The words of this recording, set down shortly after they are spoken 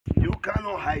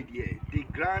cannot hide here. The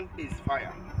ground is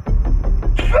fire.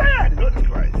 Fire! The Lord is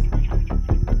Christ.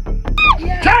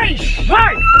 Yeah. Change!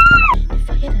 Right!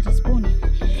 Forget that it's born. In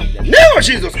the name of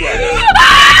Jesus Christ.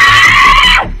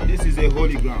 This is a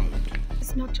holy ground.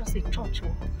 It's not just a church.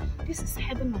 This is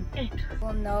heaven on earth.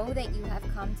 Will know that you have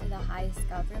come to the highest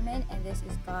government, and this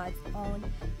is God's own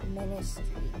ministry.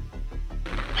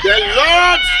 The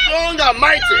Lord strong and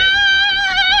mighty.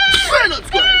 Friend of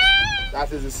Christ.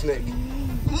 That is a snake.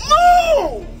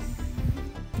 Move!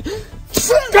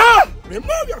 God!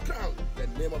 Remove your crown.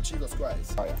 In the name of Jesus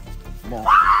Christ. Fire. More.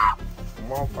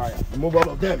 More fire. Remove all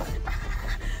of them.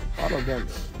 All of them.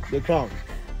 The crown.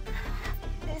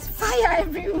 There's fire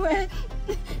everywhere.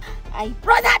 I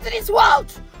brought her to this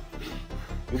world.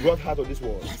 You brought her to this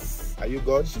world? Yes. Are you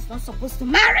God? She's not supposed to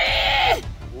marry.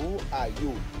 Who are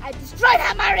you? I destroyed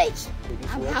her marriage.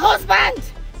 I'm her husband.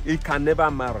 He can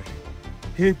never marry.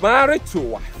 He married two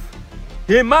wives.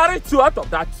 He married two out of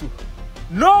that two.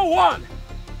 No one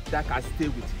that can stay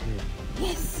with him.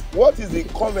 Yes. What is the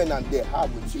covenant they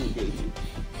have with you, Daisy?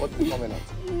 What's the covenant?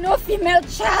 No female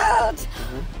child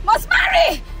must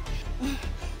marry.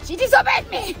 She disobeyed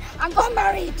me and got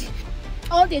married.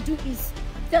 All they do is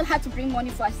tell her to bring money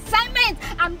for assignment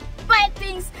and buy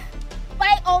things,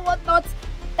 buy all whatnot.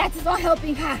 That is not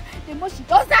helping her. The more she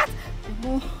does that, the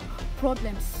more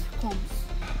problems comes.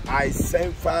 I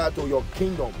send fire to your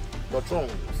kingdom, your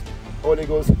thrones. Holy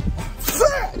Ghost,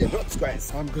 fire the Lord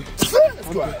Christ. I'm good. Fire the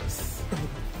Christ.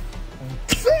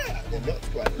 Fire the Lord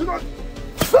Christ.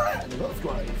 Fire the Lord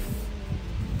Christ.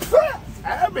 Fire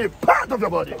every part of your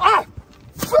body.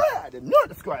 Fire the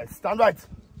Lord Christ. Stand right.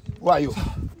 Who are you?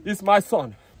 He's my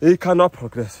son. He cannot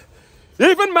progress.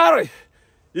 Even marry.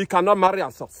 He cannot marry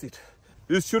and succeed.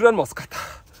 His children must scatter.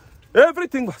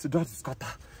 Everything was done to scatter.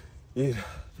 Yeah.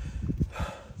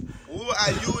 Who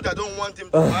are you that don't want him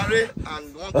to marry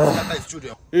and want to scatter his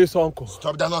children? His uncle.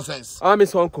 Stop that nonsense. I'm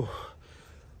his uncle.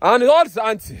 And all his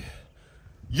auntie.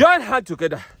 Join hands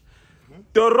together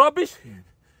to rubbish him.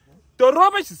 To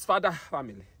rubbish his father's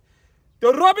family.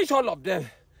 To rubbish all of them.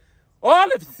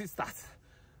 All of his sisters.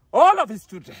 All of his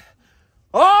children.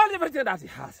 Everything that he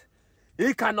has.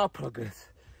 He cannot progress.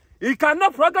 He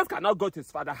cannot progress, cannot go to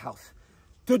his father's house.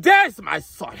 Today is my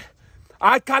son.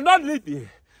 I cannot leave him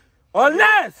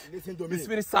unless the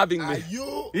spirit serving me. Are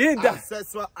you in the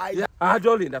ancestral idol?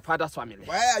 idol in the father's family.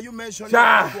 Why are you mentioning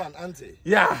uncle and auntie?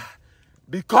 Yeah,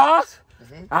 because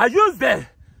I use them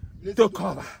to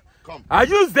cover. Come. I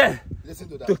use them Listen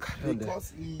to that. to cover Because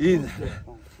them. he used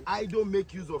them. I don't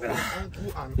make use of your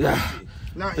uncle and auntie.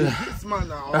 Now, in this man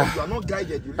now, you are not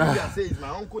guided. You leave and say, it's my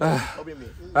uncle that is covering me.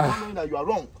 Not knowing that you are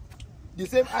wrong. The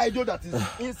same idol that is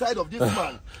inside of this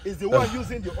man is the one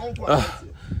using the uncle and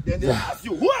auntie. Then they ask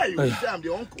you, who are you? You say, I'm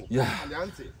the uncle and the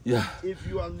auntie. If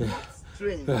you are not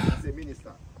trained as a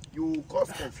minister, you will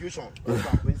cause confusion rather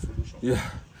than bring solution.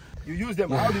 You use them.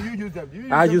 How do you use them? Do you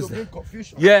use them to bring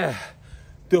confusion? Yeah,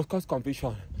 to cause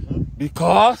confusion.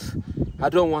 Because I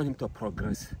don't want him to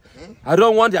progress. I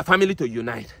don't want their family to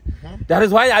unite. That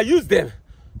is why I use them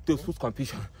to put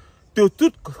confusion. To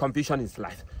put confusion in his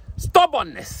life.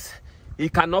 Stubbornness. He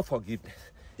cannot forgive.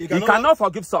 He cannot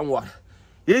forgive someone.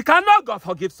 He cannot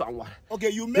forgive someone. Okay,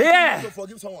 you make him to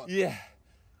forgive someone.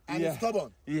 And he's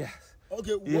stubborn. Yes.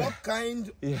 Okay, what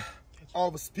kind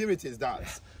of spirit is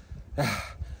that?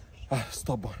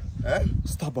 Stubborn.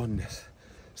 Stubbornness.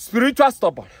 Spiritual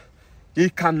stubborn. He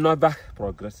can never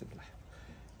progress in life.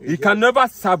 He can never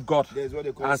serve God. There's what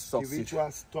they call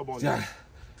spiritual stubbornness.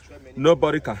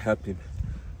 Nobody can help him.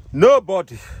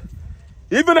 Nobody.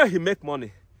 Even if he make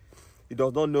money, he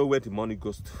does not know where the money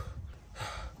goes to.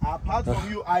 Apart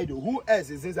from you, idol, who else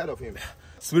is inside of him?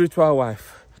 Spiritual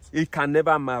wife. He can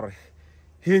never marry.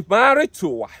 He married two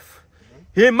wives.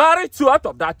 He married two out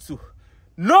of that two.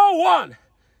 No one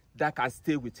that can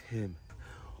stay with him.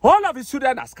 All of his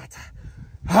children are scattered.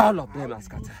 All of them are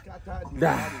scattered.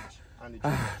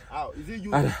 How? Is it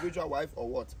you, the spiritual wife, or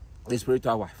what? The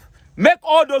spiritual wife. Make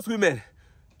all those women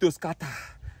to scatter.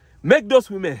 Make those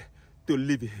women to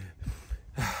leave him.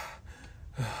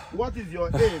 What is your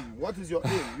aim? What is your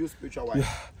aim, you spiritual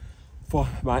wife? For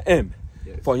my aim,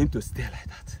 for him to stay like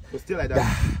that. To stay like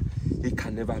that? He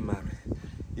can never marry.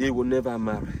 He will never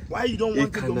marry. Why you don't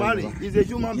want him to marry? He's a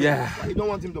human being. Why you don't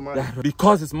want him to marry?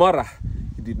 Because his mother,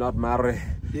 he did not marry.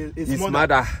 His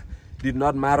mother did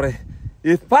not marry.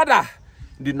 His father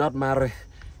did not marry.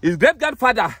 His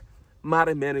great-grandfather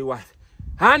married many wives.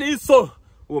 And his son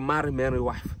will marry many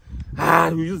wives.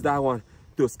 And we use that one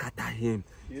to scatter him.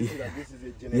 You see that this is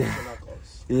a generational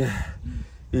curse.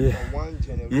 From one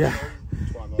generation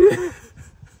to another.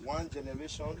 One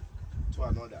generation to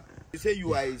another. You say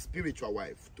you are a spiritual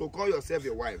wife. To call yourself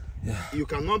a wife, you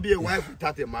cannot be a wife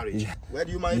without a marriage. Where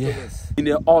do you marry to this? In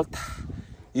the altar.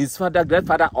 His father,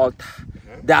 grandfather altar.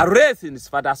 They are raised in his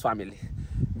father's family.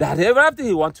 That everything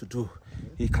he wants to do,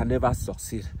 he can never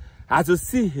succeed. As you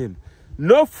see him,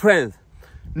 no friends,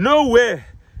 no way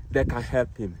they can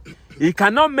help him. He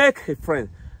cannot make a friend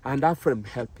and that friend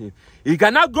help him. He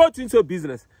cannot go into a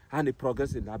business and he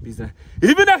progress in that business.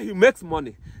 Even if he makes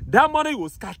money, that money will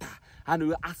scatter and he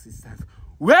will ask himself,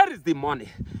 where is the money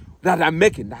that I'm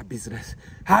making that business?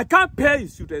 I can't pay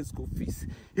his children's school fees.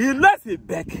 Unless he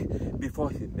beg before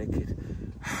he make it.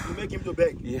 You make him to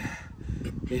beg? Yeah.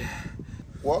 Yeah.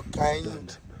 What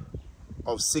kind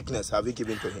of sickness have you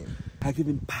given to him? I give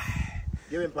him pie.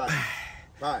 Give him pie.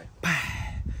 Pie.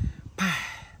 Pie.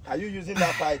 Are you using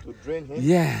that pie to drain him?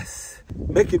 Yes.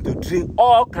 Make him to drink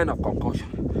all kind of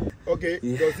concoction. Okay.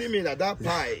 Yeah. Does it mean that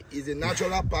pie is a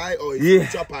natural pie or a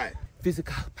spiritual pie?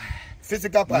 Physical pie.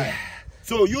 Physical pie. Yeah.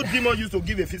 So you demon used to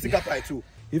give a physical pie too?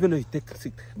 Even though you take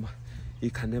sick,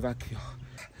 you can never cure.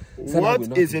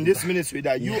 What is in this ministry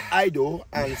that you idol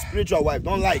and spiritual wife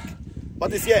don't like?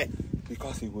 What is here?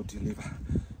 Because he will deliver.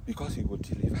 Because he will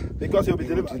deliver. Because he will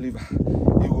deliver. He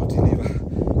will deliver.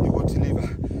 He will deliver.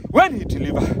 When he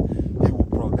delivers, he will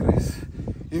progress.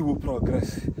 He will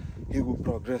progress. He will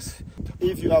progress.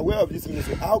 If you are aware of this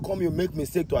ministry, how come you make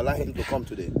mistake to allow him to come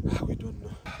today? We don't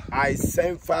know. I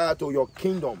send fire to your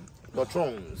kingdom, the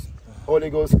thrones. Holy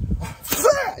Ghost,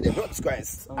 the blood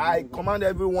Christ. I command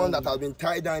everyone that has been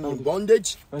tied down in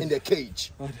bondage in the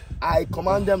cage. I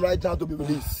command them right now to be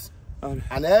released.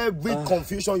 And every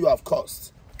confusion you have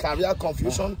caused, career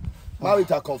confusion,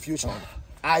 marital confusion,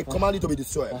 I command it to be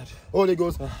destroyed. Holy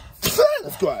Ghost,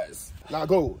 Jesus Christ. Now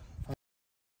go.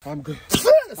 I'm good.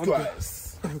 Jesus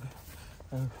Christ.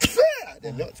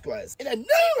 The blood Christ. In the name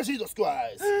of Jesus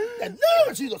Christ. The name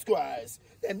of Jesus Christ.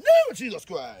 The name of Jesus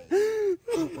Christ.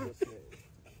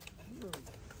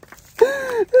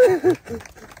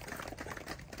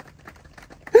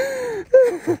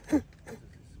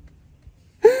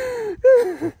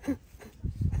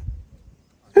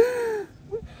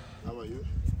 How are you?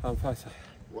 I'm fine, sir.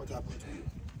 What happened to you?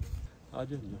 I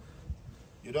don't know.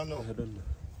 You don't know? I don't know.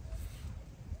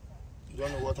 You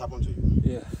don't know what happened to you?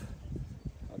 Yes.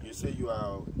 You say you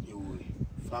are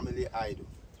a family idol.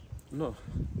 No.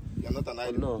 You're not an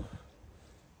idol? No.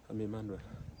 I'm Emmanuel.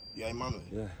 You're Emmanuel?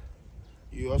 Yeah.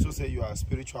 You also say you are a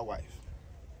spiritual wife.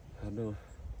 I know.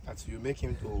 That you make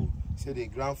him to say the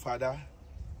grandfather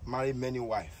married many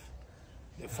wives.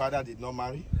 The father did not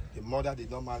marry, the mother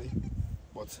did not marry,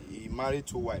 but he married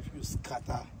 2 wives. You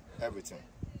scatter everything.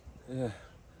 Yeah.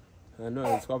 I know.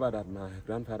 I discovered that my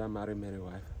grandfather married many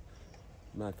wives.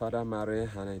 My father married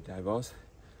and I divorced.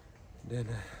 Then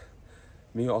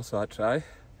me also I tried.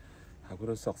 I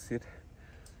couldn't succeed.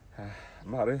 I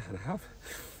married and have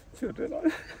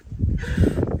children.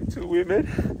 2 women.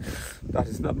 That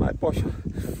is not my portion.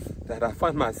 That I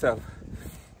find myself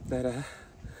that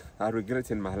I regret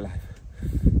in my life.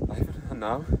 Even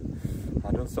now,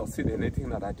 I don't succeed in anything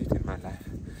that I did in my life.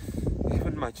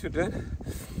 Even my children,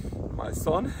 my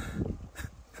son.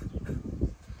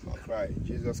 Don't cry,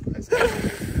 Jesus Christ.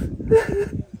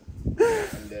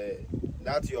 And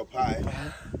that's your pie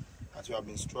that you have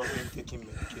been struggling taking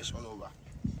medication over.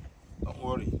 Don't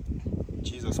worry,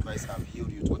 Jesus Christ have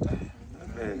healed you totally.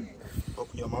 Amen.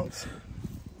 Open your mouth.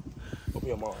 Open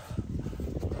your mouth.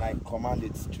 And I command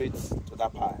it straight to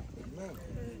that pie. Amen.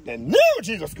 The name of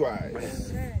Jesus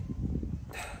Christ. Amen.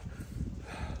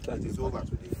 That is over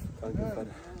today. Thank you, Father.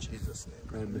 In Jesus'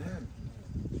 name. Amen.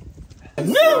 The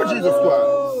name of Jesus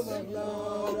Christ. The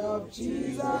blood of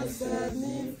Jesus set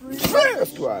me free.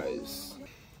 Jesus Christ.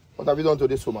 What have you done to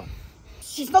this woman?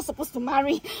 She's not supposed to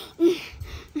marry.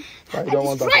 Why you don't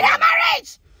want destroy her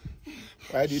marriage.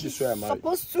 Why do you destroy her marriage?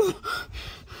 She's supposed to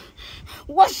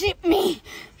worship me.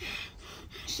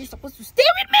 She's supposed to stay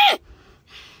with me.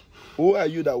 Who are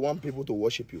you that want people to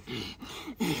worship you?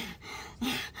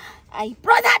 I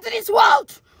brought her to this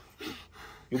world.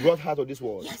 You brought her to this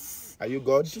world? Yes. Are you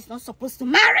God? She's not supposed to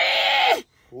marry.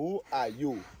 Who are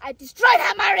you? I destroyed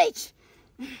her marriage.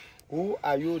 Who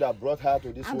are you that brought her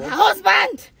to this I'm world? her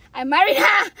husband. I married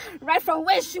her right from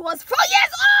when she was 4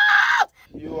 years old.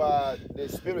 You are the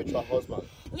spiritual husband.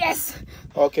 Yes.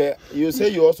 Okay, you say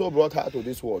you also brought her to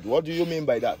this world. What do you mean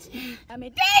by that? I'm a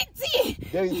deity.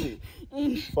 Deity?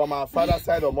 From our father's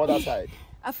side or mother's side?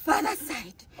 A father's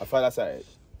side. A father's side.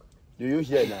 Do you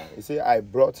hear now? You say I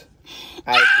brought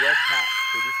her to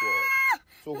this world.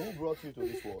 So who brought you to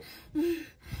this world?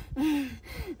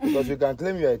 Because you can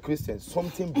claim you are a Christian.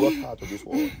 Something brought her to this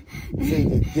world. Say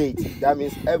the deity. That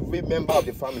means every member of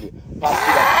the family passed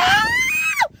through that.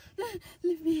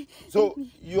 Leave me. So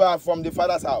you are from the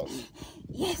father's house.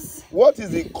 Yes. What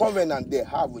is the covenant they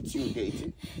have with you,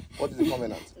 Deity? What is the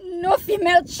covenant? No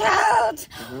female child.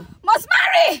 Must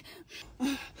marry.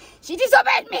 She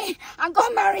disobeyed me and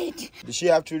got married. Did she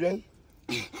have children?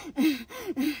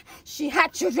 She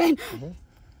had children.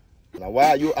 Now why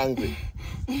are you angry?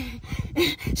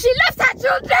 She left her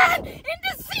children in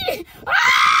the sea.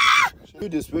 Ah! You,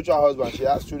 the spiritual husband, she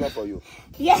has children for you.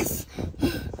 Yes.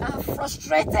 I've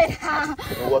frustrated her.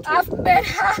 In what way? I've made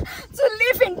her to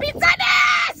live in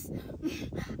bitterness.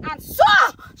 And so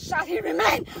shall he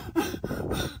remain.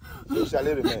 So shall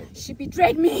he remain. She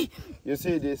betrayed me. You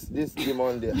see, this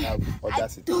demon, they have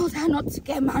audacity. I told her not to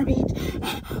get married.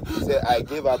 She said, I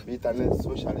gave her bitterness,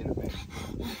 so shall he remain.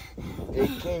 A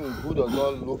king who does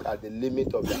not look at the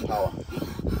limit of their power.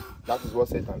 That is what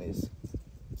Satan is.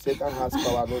 Satan has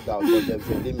power, no doubt, but there's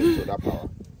a limit to that power.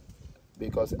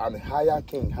 Because an higher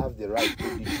king has the right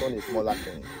to dethrone a smaller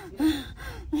king.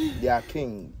 They are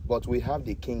king, but we have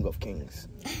the King of Kings.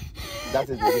 That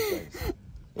is the difference.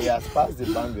 He has passed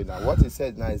the boundary now. What he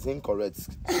said now is incorrect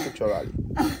scripturally.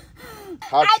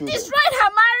 I destroyed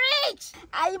her marriage.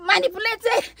 I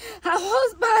manipulated her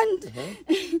husband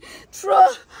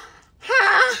through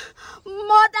her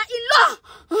mother-in-law.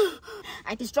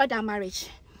 I destroyed her marriage.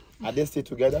 Are they still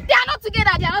together? They are not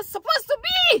together. They are not supposed to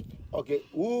be. Okay,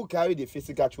 who carried the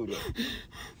physical children?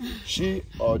 She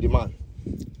or the man?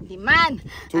 The man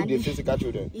Took the physical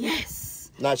children? Yes.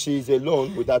 Now she is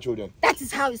alone with her children. That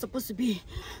is how it's supposed to be.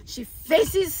 She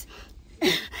faces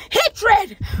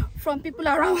hatred from people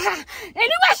around her.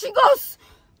 Anywhere she goes,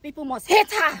 people must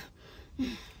hate her.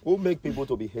 Who make people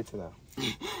to be hating her?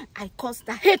 I caused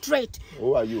the hatred.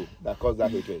 Who are you that caused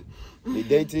that hatred? The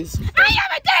deities? I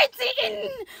am a deity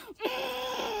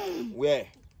in Where?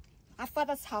 her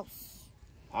father's house.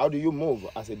 How do you move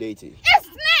as a deity? A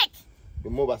snake.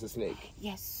 You move as a snake.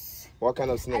 Yes. What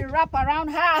kind of I snake? wrap around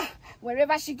her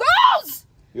wherever she goes.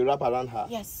 You wrap around her?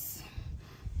 Yes.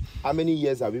 How many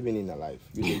years have you been in her life,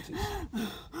 you deities?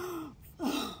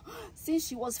 Since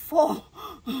she was 4.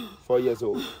 4 years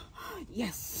old.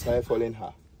 Yes. Started following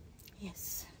her.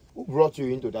 Yes. Who brought you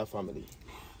into that family?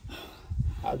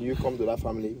 How do you come to that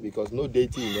family? Because no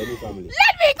deity in any family.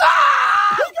 Let me go!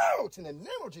 Get out in the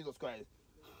name of Jesus Christ.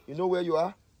 You know where you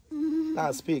are?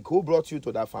 Now speak. Who brought you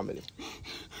to that family?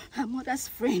 Her mother's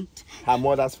friend. Her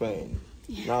mother's friend.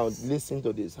 Yes. Now listen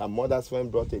to this. Her mother's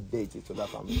friend brought a deity to that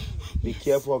family. Be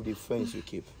careful of the friends you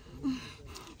keep.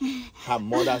 Her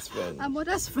mother's friend. Her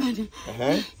mother's friend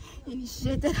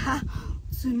initiated her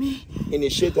to me.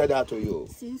 Initiated her to you.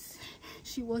 Since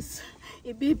she was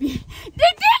a baby. The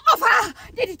day of her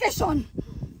dedication.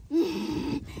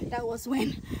 That was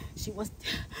when she was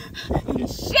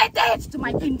initiated to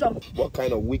my kingdom. What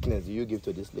kind of weakness do you give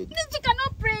to this lady? She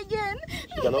cannot pray again.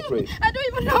 She cannot pray. I don't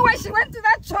even know why she went to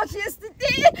that church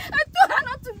yesterday. I told her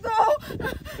not to go.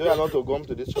 Told her not to come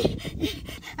to this church.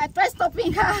 I tried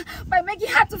stopping her by making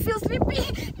her to feel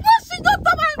sleepy. But she got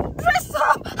up and dressed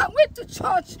up and went to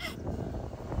church.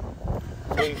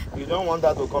 So you don't want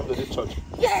her to come to this church?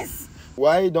 Yes.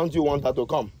 Why don't you want her to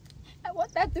come? I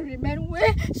want her to remain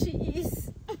where she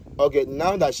is. Okay,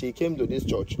 now that she came to this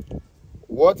church,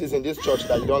 what is in this church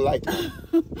that you don't like?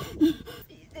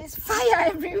 There's fire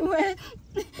everywhere.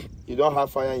 You don't have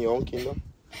fire in your own kingdom?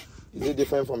 Is it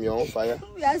different from your own fire?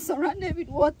 We are surrounded with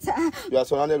water. You are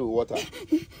surrounded with water.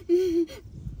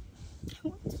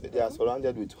 So they are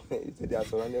surrounded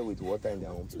with water in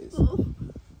their own place.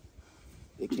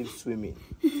 They keep swimming.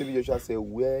 Maybe Joshua said,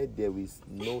 where there is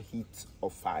no heat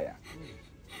of fire,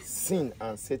 sin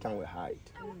and Satan will hide.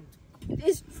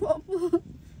 This trouble,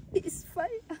 this fire.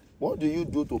 What do you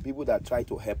do to people that try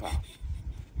to help her?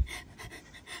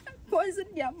 Poison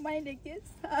their mind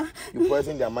against her. You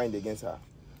poison their mind against her.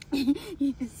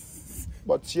 Yes.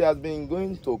 But she has been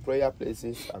going to prayer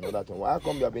places and all that. Why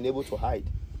come you have been able to hide?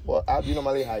 Well, how do you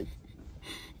normally hide?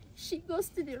 She goes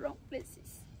to the wrong places.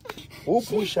 Who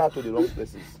pushed her to the wrong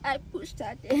places? I pushed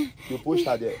her there. You pushed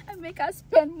her there. I make her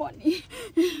spend money.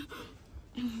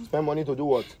 Spend money to do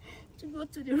what? To go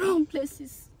to the wrong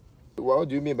places. What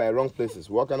do you mean by wrong places?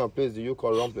 What kind of place do you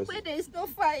call wrong places? Where there is no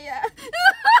fire.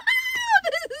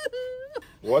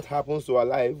 What happens to her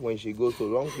life when she goes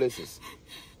to wrong places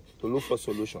to look for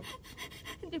solution?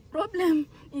 The problem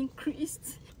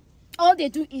increased. All they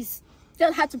do is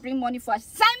tell her to bring money for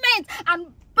assignment and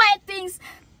buy things,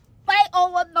 buy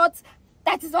all whatnot.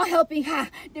 That is not helping her.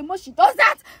 The more she does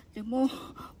that, the more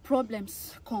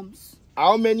problems comes.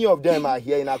 How many of them are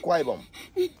here in Akwa Ibom?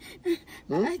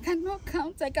 I cannot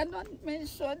count. I cannot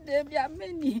mention them. There are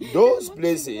many. Those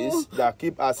places that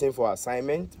keep asking for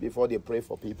assignment before they pray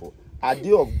for people, Are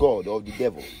they of God or of the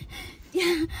devil?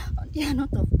 They are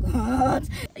not of God.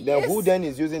 Then who then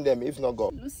is using them if not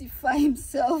God? Lucifer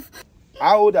himself.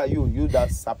 How old are you? You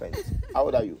that serpent. How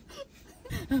old are you?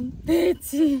 I'm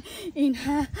 30 in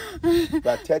her. You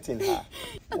are 30 in her.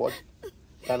 What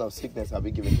kind of sickness have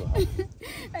you given to her?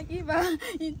 I give her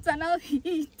internal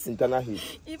heat. Internal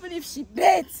heat. Even if she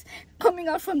bathes, coming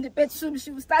out from the bedroom,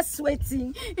 she will start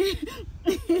sweating.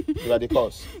 You are the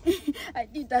cause. I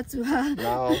did that to her.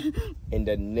 Now, in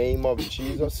the name of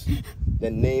Jesus, the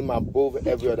name above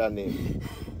every other name,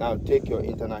 now take your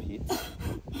internal heat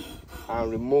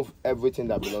and remove everything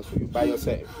that belongs to you by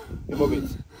yourself. Remove it.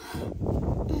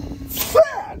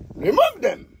 Remove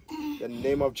them. In the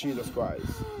name of Jesus Christ.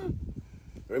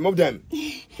 Remove them.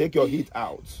 Take your heat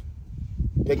out.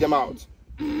 Take them out.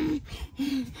 Take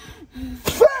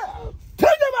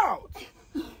them out.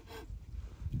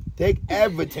 Take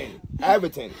everything.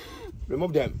 Everything.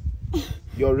 Remove them.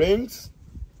 Your rings.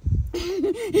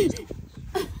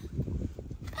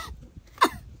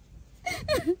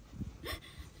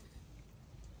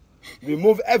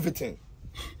 Remove everything.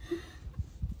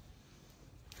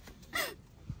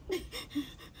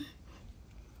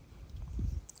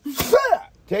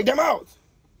 Take them out.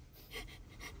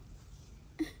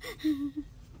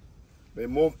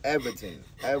 Remove everything.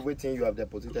 Everything you have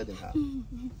deposited in her.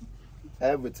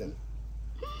 Everything.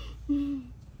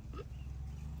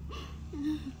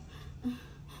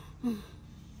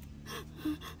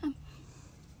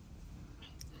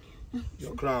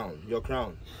 Your crown. Your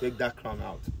crown. Take that crown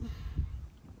out.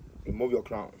 Remove your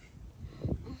crown.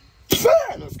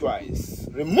 Jesus Christ.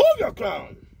 Remove your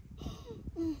crown.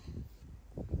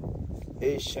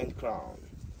 Ancient crown.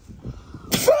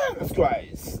 Jesus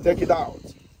Christ. Take it out.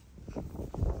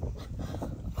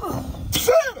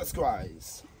 Jesus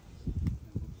Christ.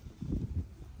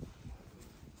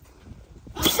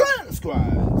 Jesus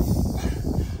Christ.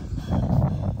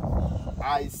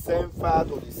 I send fire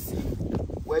to the sea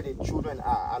where the children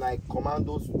are, and I command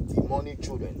those demonic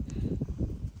children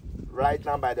right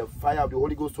now by the fire of the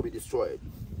Holy Ghost to be destroyed.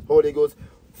 Holy Ghost.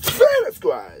 Jesus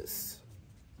Christ.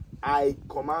 I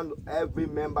command every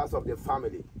members of the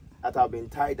family that have been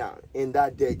tied down in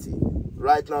that deity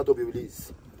right now to be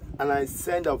released. And I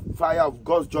send a fire of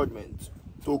God's judgment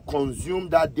to consume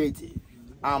that deity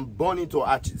and burn it to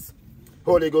ashes.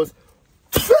 Holy Ghost,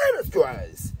 Jesus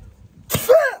Christ.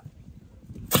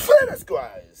 Jesus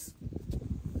Christ.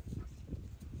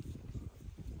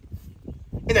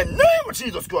 In the name of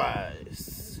Jesus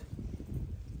Christ.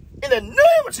 In the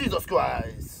name of Jesus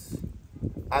Christ.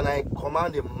 And I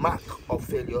command the mark of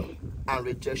failure and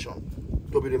rejection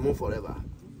to be removed forever.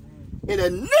 In the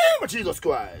name of Jesus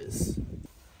Christ.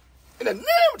 In the name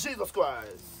of Jesus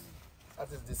Christ.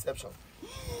 That is deception.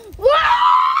 In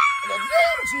the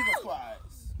name of Jesus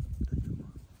Christ.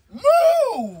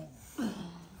 Move!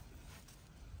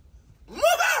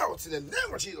 Move out in the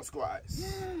name of Jesus Christ.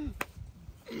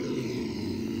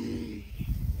 In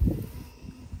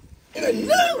the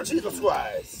name of Jesus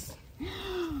Christ.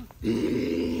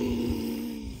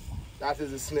 That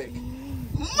is a snake.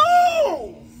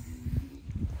 Move!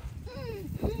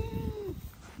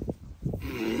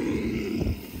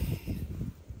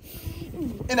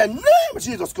 In the name of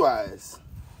Jesus Christ.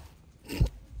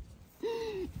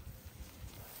 In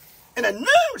the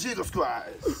name of Jesus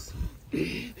Christ.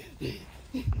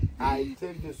 I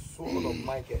take the sword of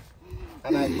Michael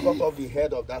and I cut off the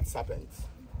head of that serpent.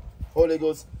 Holy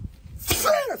Ghost,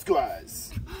 Jesus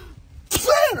Christ.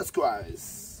 Jesus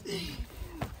Christ.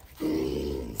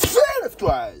 Jesus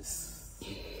Christ.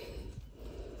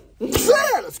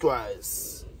 Jesus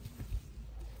Christ.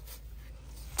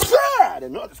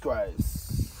 Jesus Christ.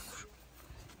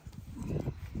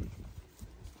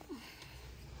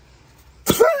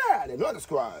 Jesus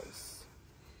Christ.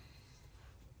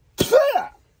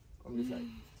 Come this side.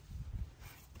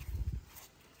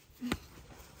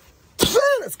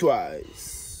 Jesus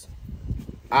Christ.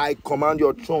 I command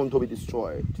your throne to be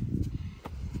destroyed.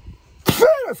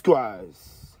 Jesus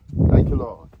Christ. Thank you,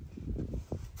 Lord.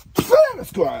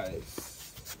 Jesus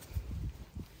Christ.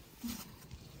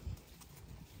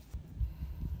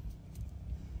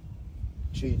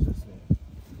 Jesus' name.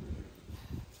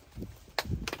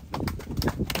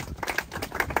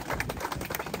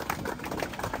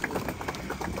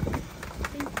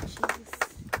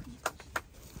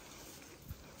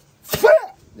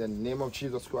 In the name of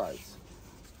Jesus Christ.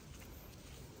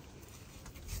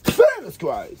 Jesus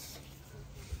Christ.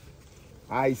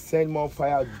 I send more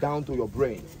fire down to your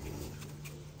brain.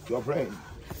 Your brain.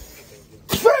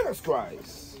 Jesus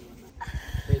Christ.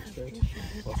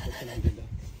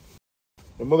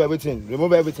 Remove everything.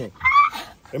 Remove everything.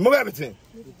 Remove everything.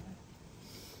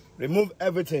 Remove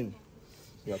everything.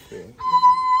 You are free.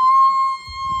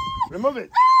 Remove it.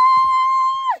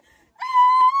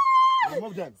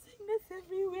 Remove them. Sickness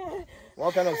everywhere.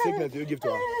 What kind of sickness do you give to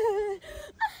her?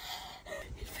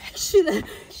 Infection.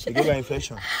 You give her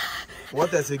infection.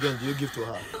 What else again do you give to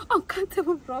her?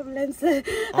 Uncountable problems.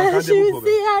 Uncountable She will problems.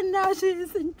 see her now. She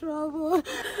is in trouble.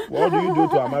 What do you do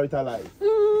to her marital life?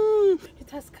 It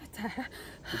has scattered.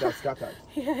 It has scattered.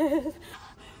 Yes.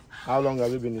 How long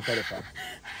have you been inside of her?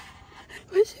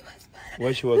 When she was born.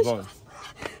 When she was born.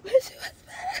 When she was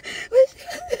born. When she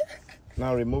was born.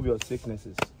 Now remove your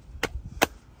sicknesses.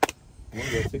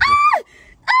 Remove your sicknesses.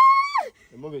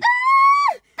 Remove it.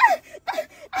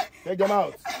 Take them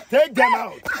out. Take them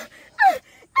out.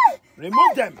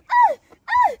 Remove them.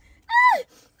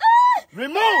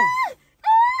 Remove.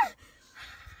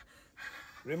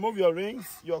 Remove your rings,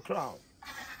 your crown.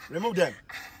 Remove them.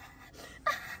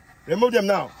 Remove them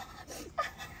now.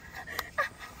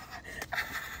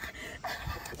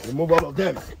 Remove all of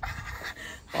them.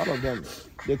 All of them.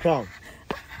 The crown.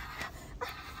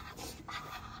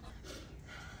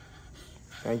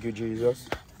 Thank you, Jesus.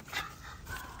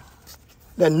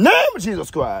 The name of Jesus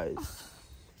Christ.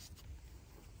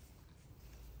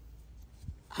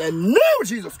 The name of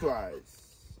Jesus Christ.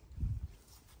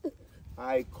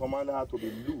 I command her to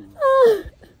be loose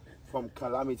from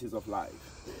calamities of life.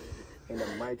 In the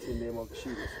mighty name of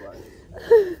Jesus Christ.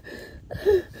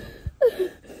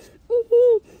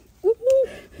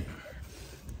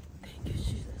 Thank you,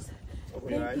 Jesus. Open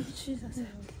your eyes. Thank you, Jesus.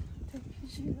 Thank you,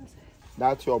 Jesus.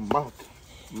 That's your mark.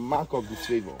 Mark of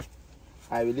disfavor.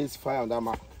 I release fire on that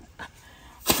mark.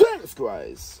 Jesus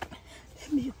Christ.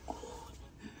 Let me go.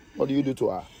 What do you do to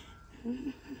her?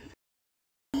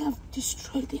 I have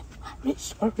destroyed the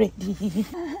marriage already.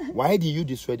 Why did you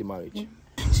destroy the marriage?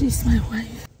 She's my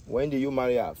wife. When did you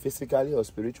marry her? Physically or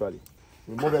spiritually?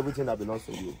 Remove everything that belongs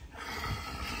to you.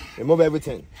 Remove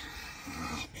everything.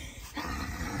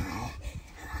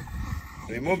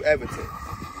 Remove everything.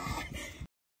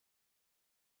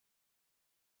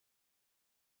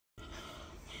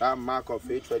 That mark of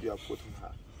hatred you have put on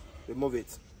her. Remove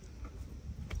it.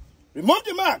 Remove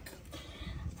the mark.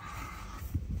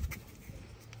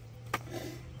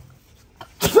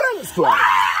 Jesus Christ.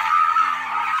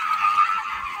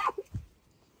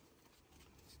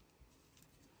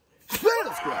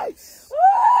 Jesus Christ.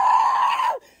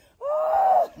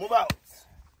 Move out.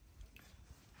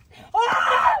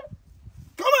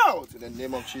 Come out in the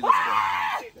name of Jesus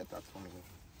Christ. Let that come away.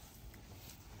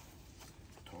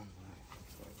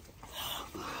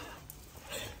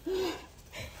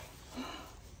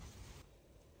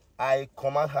 I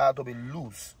command her to be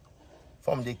loose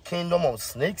from the kingdom of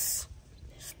snakes,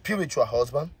 spiritual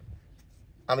husband,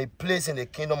 and be placed in the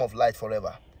kingdom of light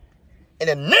forever. In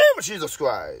the name of Jesus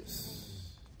Christ,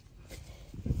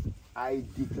 I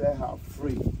declare her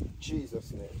free. In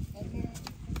Jesus' name.